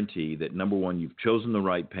your guarantee that, number one, you've chosen the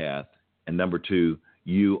right path, and number two,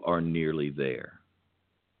 you are nearly there.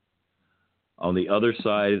 On the other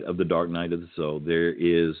side of the dark night of the soul, there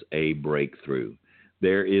is a breakthrough.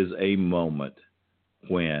 There is a moment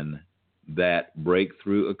when that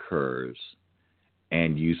breakthrough occurs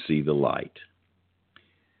and you see the light.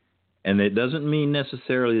 And it doesn't mean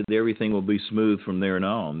necessarily that everything will be smooth from there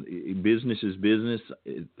on. Business is business.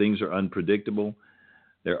 Things are unpredictable.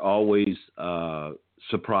 There are always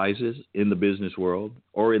surprises in the business world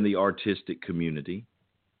or in the artistic community.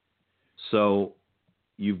 So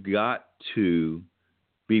you've got to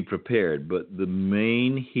be prepared. But the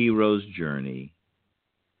main hero's journey,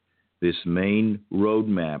 this main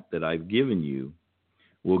roadmap that I've given you,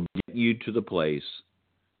 will get you to the place,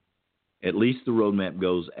 at least the roadmap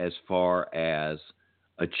goes as far as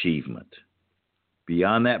achievement.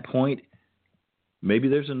 Beyond that point, maybe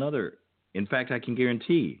there's another. In fact, I can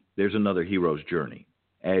guarantee there's another hero's journey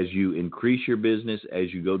as you increase your business,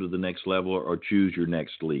 as you go to the next level or choose your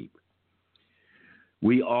next leap.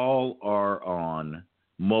 We all are on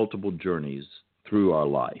multiple journeys through our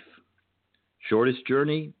life. Shortest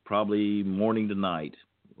journey, probably morning to night.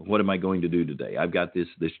 What am I going to do today? I've got this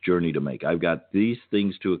journey to make. I've got these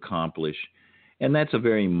things to accomplish, and that's a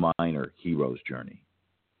very minor hero's journey.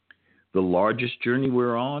 The largest journey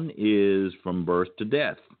we're on is from birth to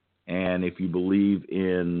death. And if you believe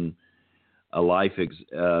in a life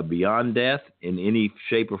beyond death in any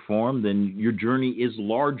shape or form, then your journey is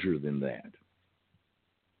larger than that.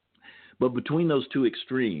 But between those two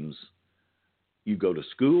extremes, you go to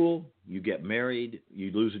school, you get married,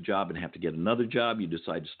 you lose a job and have to get another job, you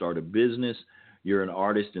decide to start a business, you're an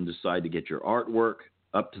artist and decide to get your artwork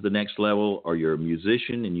up to the next level, or you're a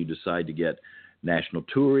musician and you decide to get national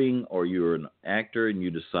touring, or you're an actor and you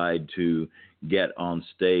decide to get on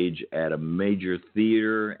stage at a major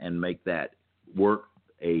theater and make that work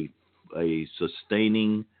a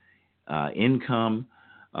sustaining income.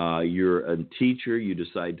 You're a teacher, you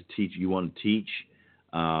decide to teach, you want to teach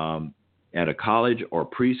at a college or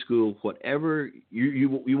preschool, whatever,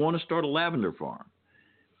 you want to start a lavender farm.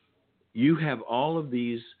 You have all of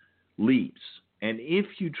these leaps, and if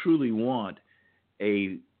you truly want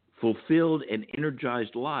a fulfilled and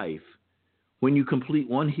energized life, when you complete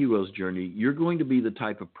one hero's journey, you're going to be the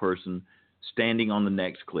type of person standing on the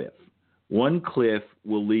next cliff. One cliff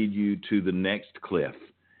will lead you to the next cliff,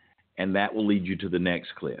 and that will lead you to the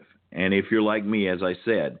next cliff. And if you're like me, as I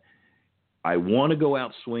said, I want to go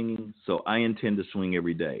out swinging, so I intend to swing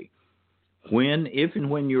every day. If and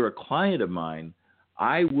when you're a client of mine,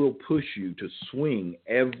 I will push you to swing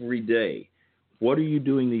every day. What are you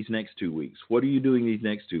doing these next 2 weeks? What are you doing these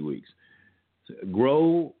next 2 weeks?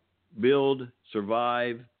 Grow, build,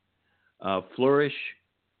 survive, flourish,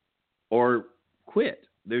 or quit.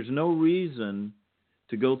 There's no reason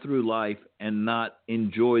to go through life and not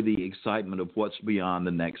enjoy the excitement of what's beyond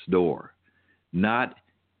the next door. Not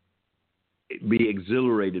be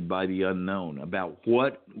exhilarated by the unknown about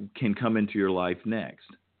what can come into your life next.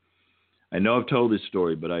 I know I've told this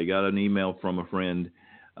story, but I got an email from a friend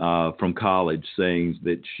from college saying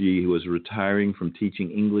that she was retiring from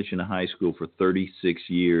teaching English in a high school for 36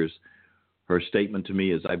 years. Her statement to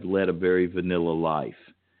me is, I've led a very vanilla life.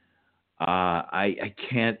 I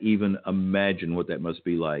can't even imagine what that must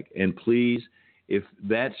be like. And please, if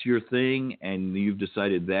that's your thing and you've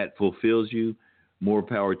decided that fulfills you, more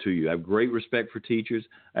power to you. I have great respect for teachers.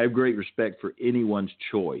 I have great respect for anyone's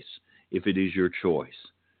choice, if it is your choice.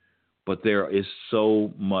 But there is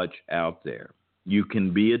so much out there. You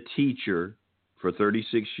can be a teacher for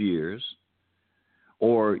 36 years,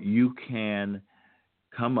 or you can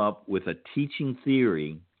come up with a teaching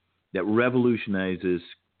theory that revolutionizes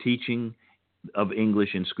teaching of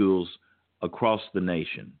English in schools across the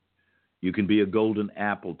nation. You can be a golden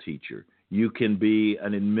apple teacher. You can be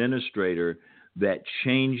an administrator that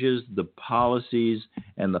changes the policies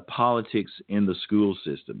and the politics in the school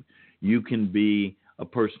system. You can be a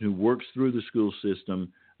person who works through the school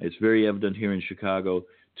system. It's very evident here in Chicago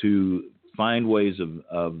to find ways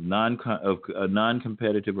of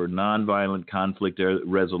non-competitive or non-violent conflict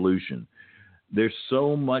resolution. There's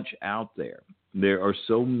so much out there. There are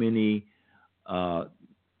so many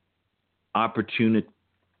opportunities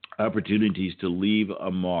to leave a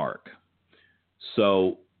mark.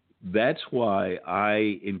 So that's why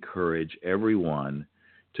I encourage everyone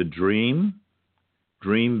to dream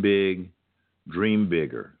big, dream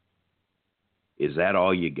bigger. Is that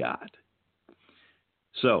all you got?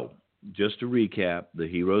 So, just to recap the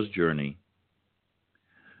hero's journey,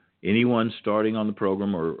 anyone starting on the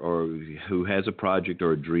program or who has a project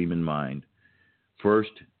or a dream in mind,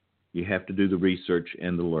 first, you have to do the research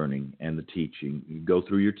and the learning and the teaching. You go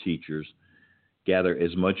through your teachers, gather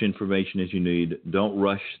as much information as you need. Don't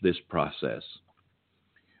rush this process.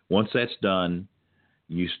 Once that's done,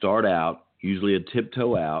 you start out, usually a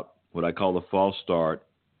tiptoe out, what I call the false start.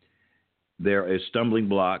 There is stumbling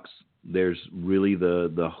blocks. There's really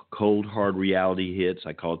the cold, hard reality hits.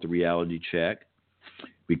 I call it the reality check,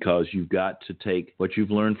 because you've got to take what you've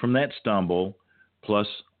learned from that stumble plus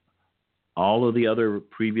all of the other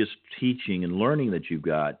previous teaching and learning that you've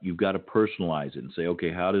got to personalize it and say,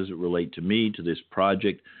 okay, how does it relate to me, to this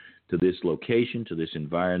project, to this location, to this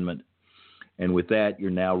environment? And with that, you're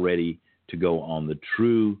now ready to go on the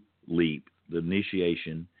true leap, the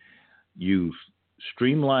initiation. You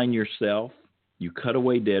streamline yourself, you cut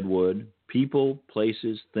away deadwood, people,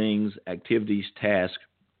 places, things, activities, tasks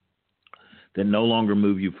that no longer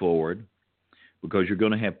move you forward, because you're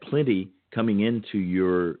going to have plenty coming into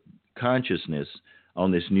your consciousness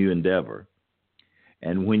on this new endeavor.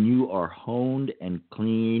 And when you are honed and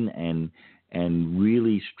clean and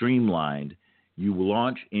really streamlined, you will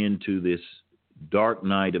launch into this dark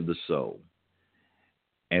night of the soul.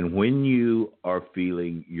 And when you are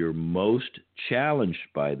feeling your most challenged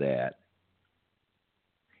by that,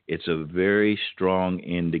 it's a very strong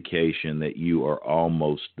indication that you are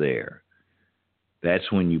almost there.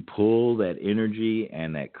 That's when you pull that energy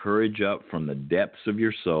and that courage up from the depths of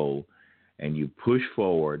your soul and you push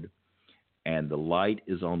forward, and the light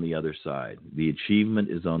is on the other side. The achievement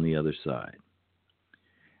is on the other side.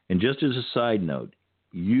 And just as a side note,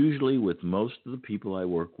 usually with most of the people I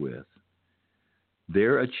work with,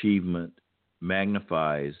 their achievement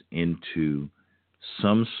magnifies into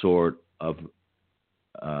some sort of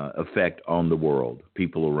effect on the world,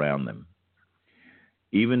 people around them,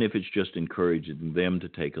 even if it's just encouraging them to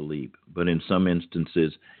take a leap. But in some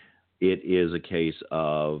instances, it is a case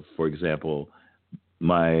of, for example,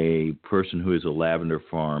 my person who is a lavender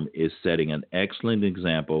farm is setting an excellent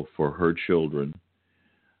example for her children,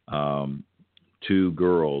 2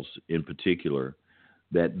 girls in particular,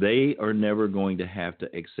 that they are never going to have to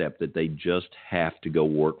accept that they just have to go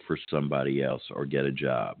work for somebody else or get a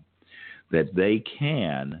job, that they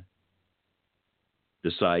can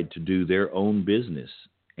decide to do their own business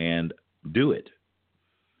and do it.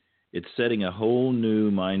 It's setting a whole new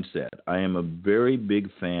mindset. I am a very big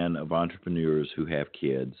fan of entrepreneurs who have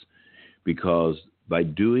kids, because by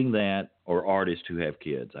doing that, or artists who have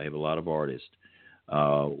kids, I have a lot of artists,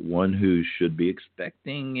 one who should be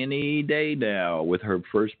expecting any day now with her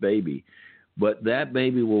first baby. But that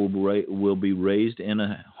baby will be raised in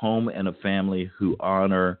a home and a family who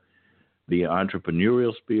honor the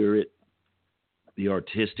entrepreneurial spirit, the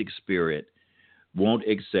artistic spirit, won't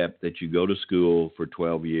accept that you go to school for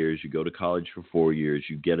 12 years, you go to college for 4 years,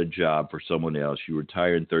 you get a job for someone else, you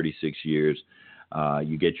retire in 36 years,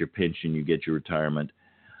 you get your pension, you get your retirement,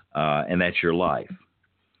 and that's your life.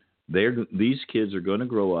 These kids are going to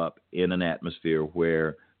grow up in an atmosphere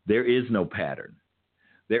where there is no pattern.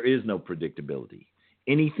 There is no predictability.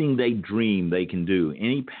 Anything they dream, they can do.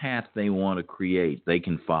 Any path they want to create, they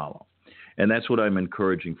can follow. And that's what I'm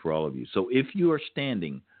encouraging for all of you. So if you are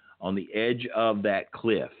standing on the edge of that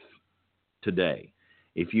cliff today,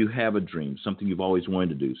 if you have a dream, something you've always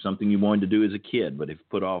wanted to do, something you wanted to do as a kid but have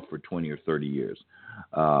put off for 20 or 30 years,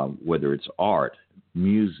 whether it's art,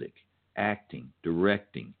 music, acting,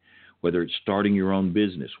 directing, whether it's starting your own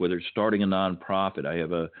business, whether it's starting a nonprofit. I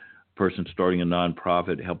have a person starting a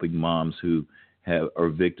nonprofit helping moms who are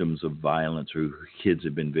victims of violence, or whose kids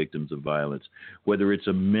have been victims of violence, whether it's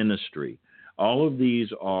a ministry. All of these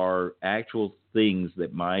are actual things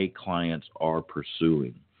that my clients are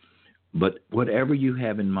pursuing. But whatever you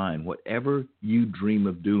have in mind, whatever you dream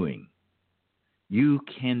of doing, you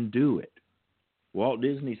can do it. Walt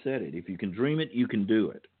Disney said it. If you can dream it, you can do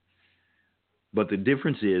it. But the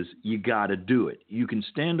difference is you got to do it. You can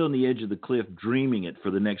stand on the edge of the cliff dreaming it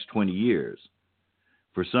for the next 20 years.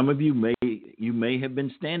 For some of you, you may have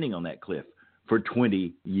been standing on that cliff for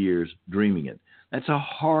 20 years dreaming it. That's a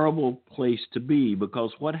horrible place to be,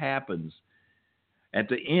 because what happens at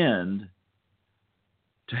the end,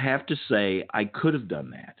 to have to say, I could have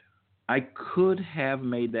done that. I could have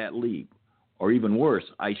made that leap. Or even worse,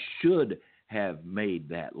 I should have made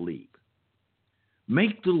that leap.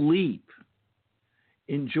 Make the leap.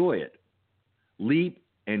 Enjoy it. Leap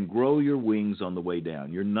and grow your wings on the way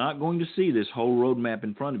down. You're not going to see this whole roadmap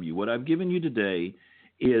in front of you. What I've given you today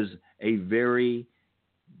is a very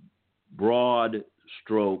broad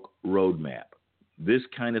stroke roadmap. This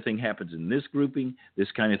kind of thing happens in this grouping.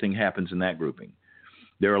 This kind of thing happens in that grouping.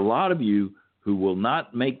 There are a lot of you who will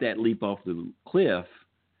not make that leap off the cliff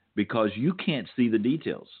because you can't see the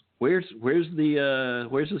details. Where's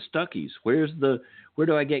the Stuckies? Where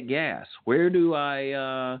do I get gas? Where's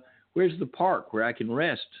the park where I can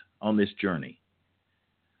rest on this journey?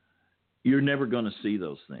 You're never going to see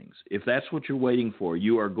those things. If that's what you're waiting for,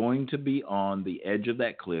 you are going to be on the edge of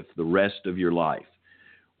that cliff the rest of your life.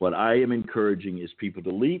 What I am encouraging is people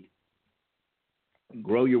to leap,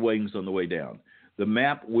 grow your wings on the way down. The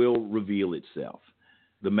map will reveal itself.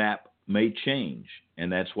 the map may change,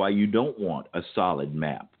 and that's why you don't want a solid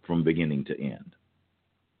map from beginning to end.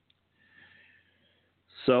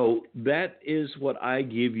 So that is what I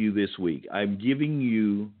give you this week. I'm giving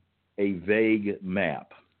you a vague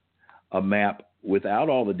map, a map without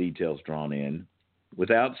all the details drawn in,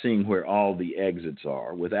 without seeing where all the exits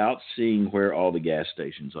are, without seeing where all the gas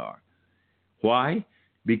stations are. Why?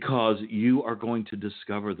 Because you are going to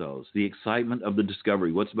discover those. The excitement of the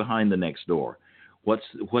discovery, what's behind the next door,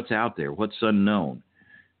 what's out there, what's unknown.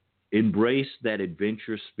 Embrace that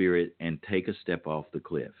adventurous spirit and take a step off the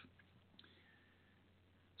cliff.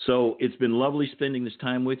 So it's been lovely spending this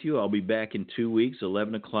time with you. I'll be back in 2 weeks,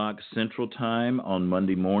 11 o'clock Central Time on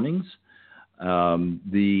Monday mornings.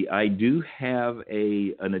 I do have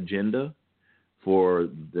an agenda for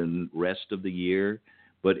the rest of the year,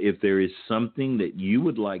 but if there is something that you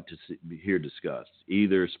would like to hear discussed,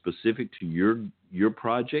 either specific to your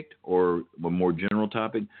project or a more general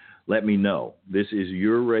topic, let me know. This is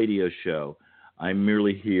your radio show. I'm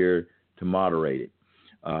merely here to moderate it.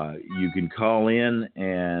 You can call in,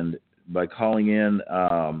 and by calling in,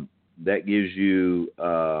 that gives you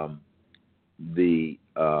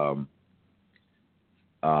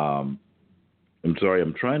I'm sorry,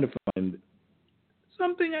 I'm trying to find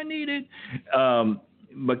something I needed.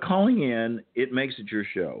 By calling in, it makes it your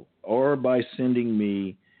show, or by sending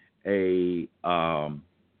me a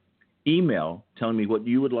email telling me what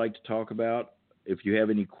you would like to talk about. If you have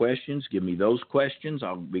any questions, give me those questions.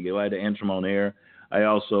 I'll be glad to answer them on air. I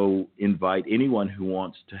also invite anyone who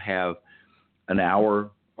wants to have an hour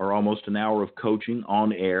or almost an hour of coaching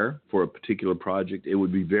on air for a particular project. It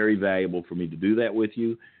would be very valuable for me to do that with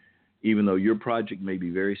you, even though your project may be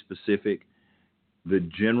very specific. The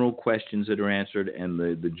general questions that are answered and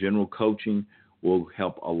the general coaching will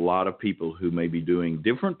help a lot of people who may be doing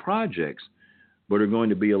different projects but are going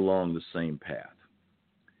to be along the same path.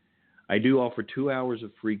 I do offer 2 hours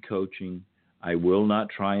of free coaching. I will not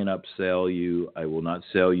try and upsell you. I will not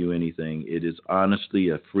sell you anything. It is honestly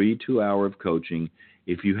a free 2 hour of coaching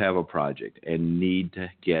if you have a project and need to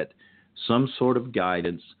get some sort of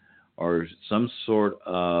guidance or some sort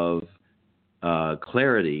of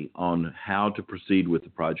clarity on how to proceed with the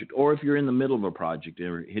project, or if you're in the middle of a project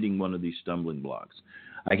or hitting one of these stumbling blocks.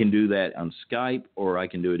 I can do that on Skype, or I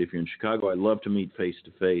can do it if you're in Chicago. I love to meet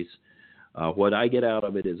face-to-face. What I get out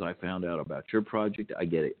of it is I found out about your project. I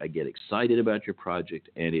get excited about your project,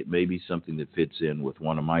 and it may be something that fits in with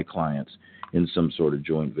one of my clients in some sort of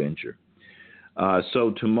joint venture.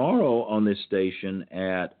 So tomorrow on this station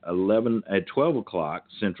at 12 o'clock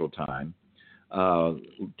Central Time,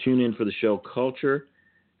 tune in for the show Culture,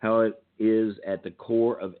 how it is at the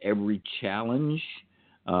core of every challenge.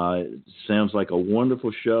 It sounds like a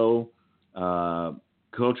wonderful show.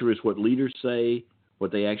 Culture is what leaders say,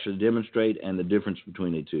 what they actually demonstrate, and the difference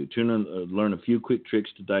between the two. Tune in, learn a few quick tricks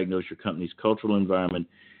to diagnose your company's cultural environment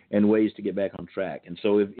and ways to get back on track. And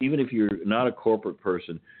so even if you're not a corporate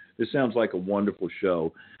person, this sounds like a wonderful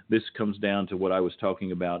show. This comes down to what I was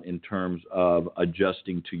talking about in terms of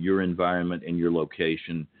adjusting to your environment and your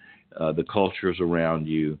location, the cultures around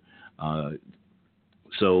you.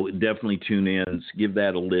 So definitely tune in, give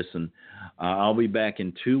that a listen. I'll be back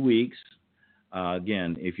in 2 weeks.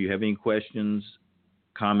 Again, if you have any questions,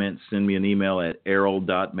 comments, send me an email at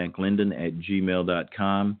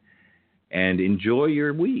errol.mclendon@gmail.com. And enjoy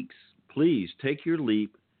your weeks. Please take your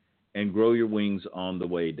leap and grow your wings on the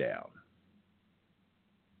way down.